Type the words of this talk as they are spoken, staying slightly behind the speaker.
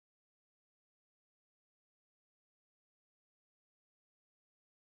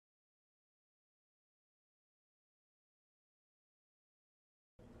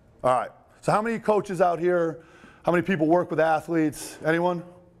All right. So how many coaches out here, how many people work with athletes? Anyone?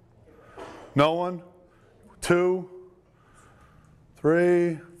 No one? 2,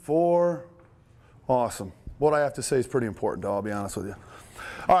 3, 4. Awesome. What I have to say is pretty important, though, I'll be honest with you.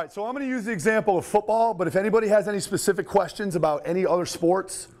 All right, so I'm going to use the example of football, but if anybody has any specific questions about any other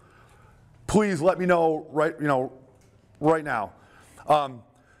sports, please let me know right now.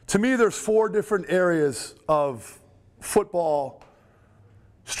 To me, there's 4 different areas of football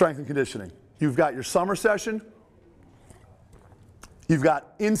strength and conditioning. You've got your summer session, you've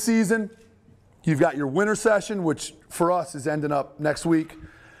got in-season, you've got your winter session, which for us is ending up next week,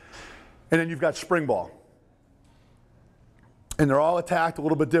 and then you've got spring ball. And they're all attacked a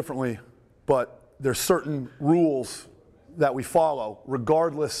little bit differently, but there's certain rules that we follow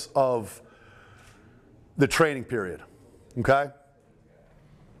regardless of the training period, okay?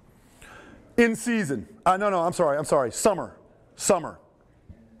 In season, I'm sorry, summer.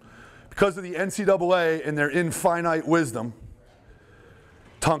 Because of the NCAA and their infinite wisdom,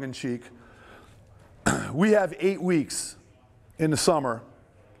 tongue-in-cheek, we have 8 weeks in the summer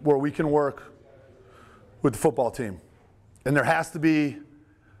where we can work with the football team. And there has to be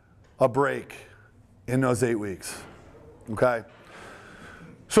a break in those 8 weeks, okay?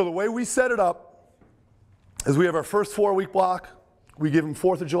 So the way we set it up is we have our first 4-week block, we give them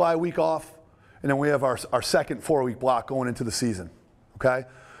 4th of July week off, and then we have our second 4-week block going into the season, okay?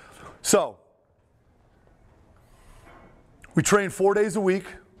 So, we train 4 days a week.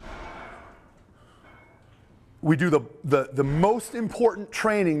 We do the most important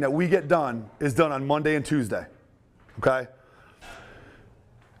training that we get done is done on Monday and Tuesday, okay?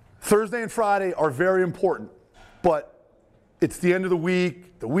 Thursday and Friday are very important, but it's the end of the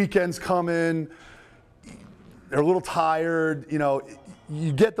week, the weekend's coming, they're a little tired,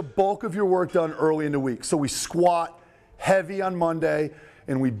 you get the bulk of your work done early in the week. So we squat heavy on Monday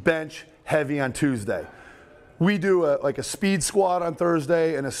and we bench heavy on Tuesday. We do like a speed squat on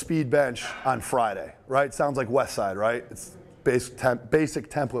Thursday and a speed bench on Friday, right? Sounds like West Side, right? It's basic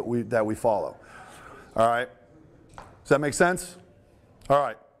template that we follow. All right? Does that make sense? All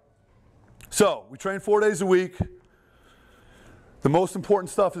right. So we train 4 days a week. The most important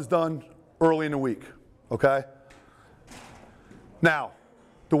stuff is done early in the week, okay? Now,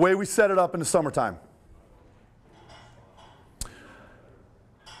 the way we set it up in the summertime.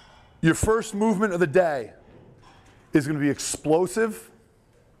 Your first movement of the day is going to be explosive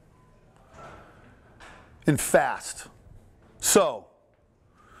and fast. So,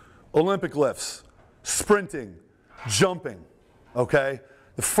 Olympic lifts, sprinting, jumping, okay?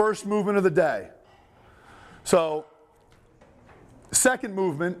 The first movement of the day. So, second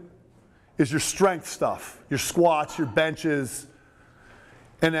movement is your strength stuff, your squats, your benches,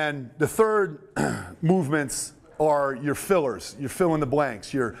 and then the third movements are your fillers. You're fill in the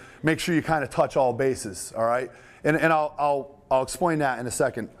blanks. Make sure you kind of touch all bases, all right? And I'll explain that in a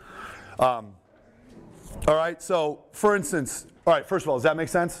second. All right, so for instance, all right, first of all, does that make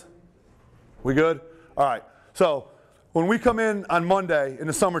sense? We good? All right, so when we come in on Monday in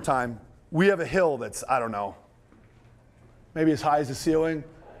the summertime, we have a hill that's, I don't know, maybe as high as the ceiling,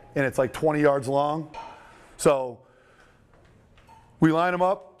 and it's like 20 yards long. So we line them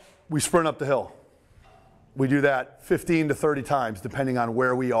up, we sprint up the hill. We do that 15 to 30 times, depending on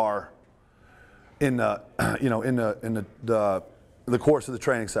where we are in the, the course of the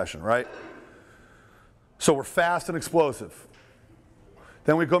training session, right? So we're fast and explosive.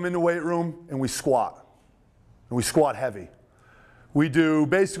 Then we come in the weight room and we squat. And we squat heavy. We do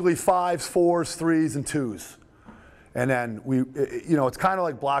basically 5s, 4s, 3s, and 2s. And then it's kind of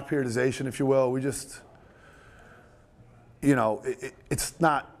like block periodization, if you will. We just, it's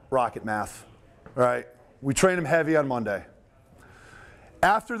not rocket math, right? We train them heavy on Monday.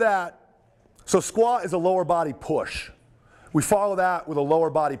 After that, so squat is a lower body push. We follow that with a lower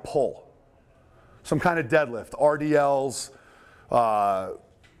body pull. Some kind of deadlift, RDLs,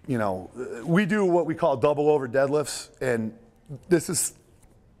 we do what we call double over deadlifts, and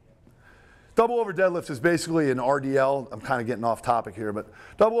double over deadlift is basically an RDL. I'm kind of getting off topic here, but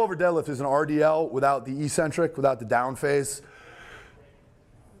double over deadlift is an RDL without the eccentric, without the down phase.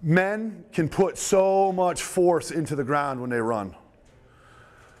 Men can put so much force into the ground when they run.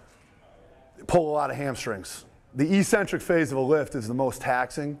 They pull a lot of hamstrings. The eccentric phase of a lift is the most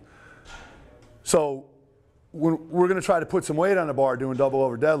taxing. So we're going to try to put some weight on the bar doing double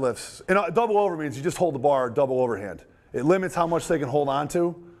over deadlifts. And double over means you just hold the bar double overhand. It limits how much they can hold on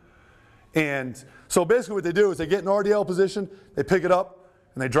to. And so basically what they do is they get in RDL position, they pick it up,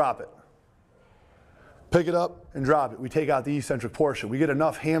 and they drop it. Pick it up and drop it. We take out the eccentric portion. We get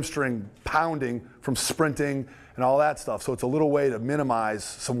enough hamstring pounding from sprinting and and all that stuff. So it's a little way to minimize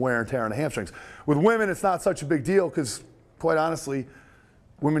some wear and tear on the hamstrings. With women, it's not such a big deal because, quite honestly,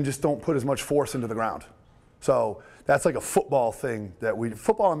 women just don't put as much force into the ground. So that's like a football thing that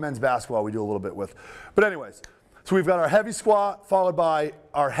football and men's basketball we do a little bit with. But anyways, so we've got our heavy squat followed by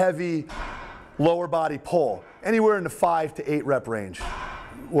our heavy lower body pull, anywhere in the 5 to 8 rep range,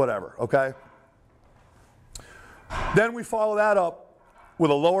 whatever, okay? Then we follow that up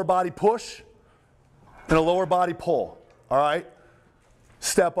with a lower body push and a lower body pull, all right?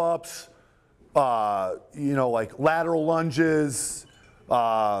 Step ups, like lateral lunges,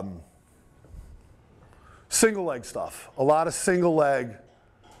 single leg stuff. A lot of single leg,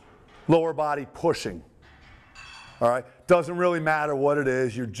 lower body pushing, all right? Doesn't really matter what it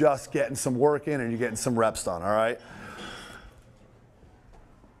is. You're just getting some work in and you're getting some reps done, all right?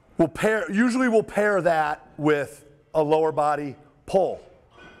 Usually we'll pair that with a lower body pull.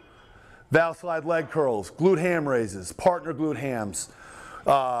 Valve slide leg curls, glute ham raises, partner glute hams,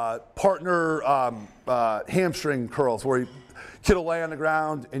 partner hamstring curls where kid will lay on the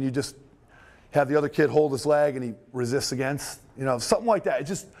ground and you just have the other kid hold his leg and he resists against, something like that. It's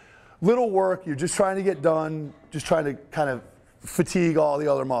just little work. You're just trying to get done, just trying to kind of fatigue all the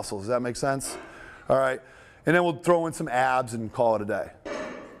other muscles. Does that make sense? All right. And then we'll throw in some abs and call it a day.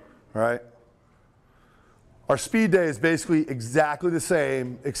 All right. Our speed day is basically exactly the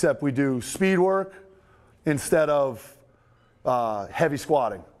same, except we do speed work instead of heavy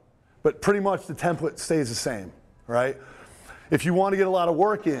squatting. But pretty much the template stays the same, right? If you want to get a lot of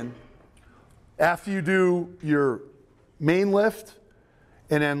work in, after you do your main lift,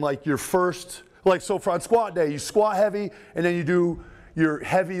 and then like your first, so for on squat day, you squat heavy, and then you do your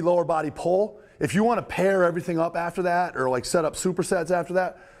heavy lower body pull. If you want to pair everything up after that, or like set up supersets after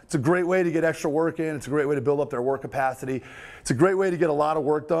that, it's a great way to get extra work in. It's a great way to build up their work capacity. It's a great way to get a lot of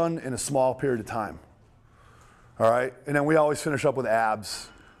work done in a small period of time. All right, and then we always finish up with abs,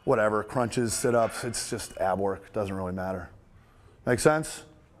 whatever, crunches, sit-ups. It's just ab work. Doesn't really matter. Make sense?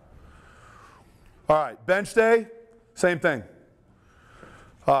 All right, bench day, same thing.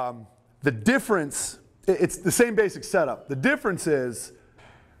 The difference, it's the same basic setup. The difference is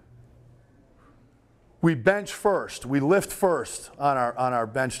we bench first, we lift first on our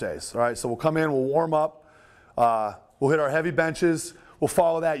bench days. All right, so we'll come in, we'll warm up, we'll hit our heavy benches. We'll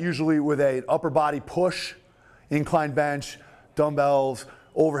follow that usually with an upper body push, incline bench, dumbbells,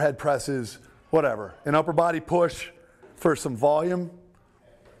 overhead presses, whatever. An upper body push for some volume,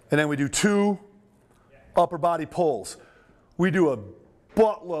 and then we do 2 upper body pulls. We do a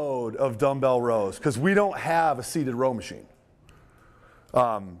buttload of dumbbell rows because we don't have a seated row machine.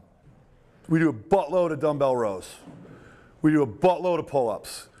 We do a buttload of dumbbell rows. We do a buttload of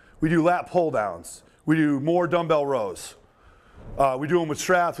pull-ups. We do lat pull-downs. We do more dumbbell rows. We do them with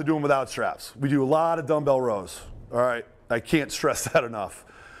straps. We do them without straps. We do a lot of dumbbell rows. All right, I can't stress that enough.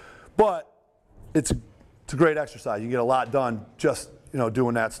 But it's a great exercise. You get a lot done just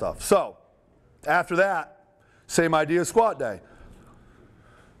doing that stuff. So after that, same idea as squat day.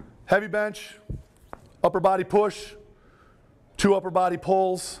 Heavy bench, upper body push, 2 upper body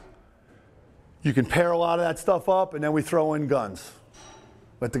pulls. You can pair a lot of that stuff up, and then we throw in guns.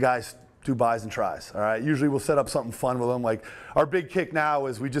 Let the guys do bis and tries, all right? Usually we'll set up something fun with them. Like our big kick now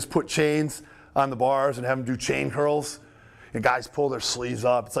is we just put chains on the bars and have them do chain curls. And guys pull their sleeves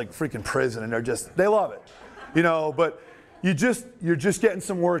up. It's like freaking prison, and they love it. But you're just getting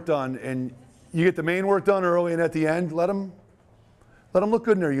some work done, and you get the main work done early, and at the end, let them look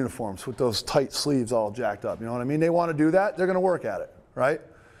good in their uniforms with those tight sleeves all jacked up. You know what I mean? They want to do that, they're going to work at it, right?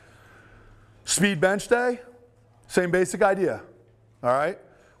 Speed bench day, same basic idea, all right?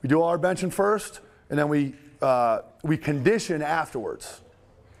 We do all our benching first, and then we condition afterwards,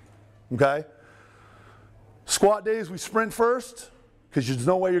 okay? Squat days, we sprint first, because there's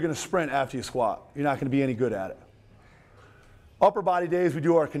no way you're going to sprint after you squat. You're not going to be any good at it. Upper body days, we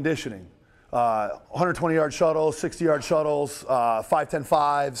do our conditioning. 120-yard shuttles, 60-yard shuttles,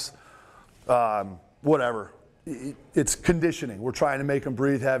 5-10-5s, whatever. It's conditioning. We're trying to make them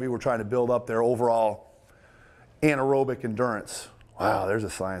breathe heavy. We're trying to build up their overall anaerobic endurance. Wow, there's a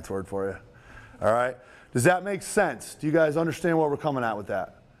science word for you. All right. Does that make sense? Do you guys understand what we're coming at with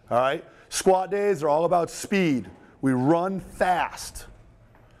that? All right. Squat days are all about speed. We run fast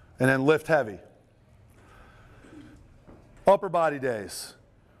and then lift heavy. Upper body days.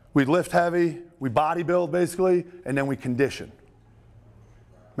 We lift heavy, we body build basically, and then we condition.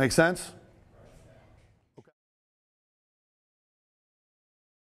 Make sense?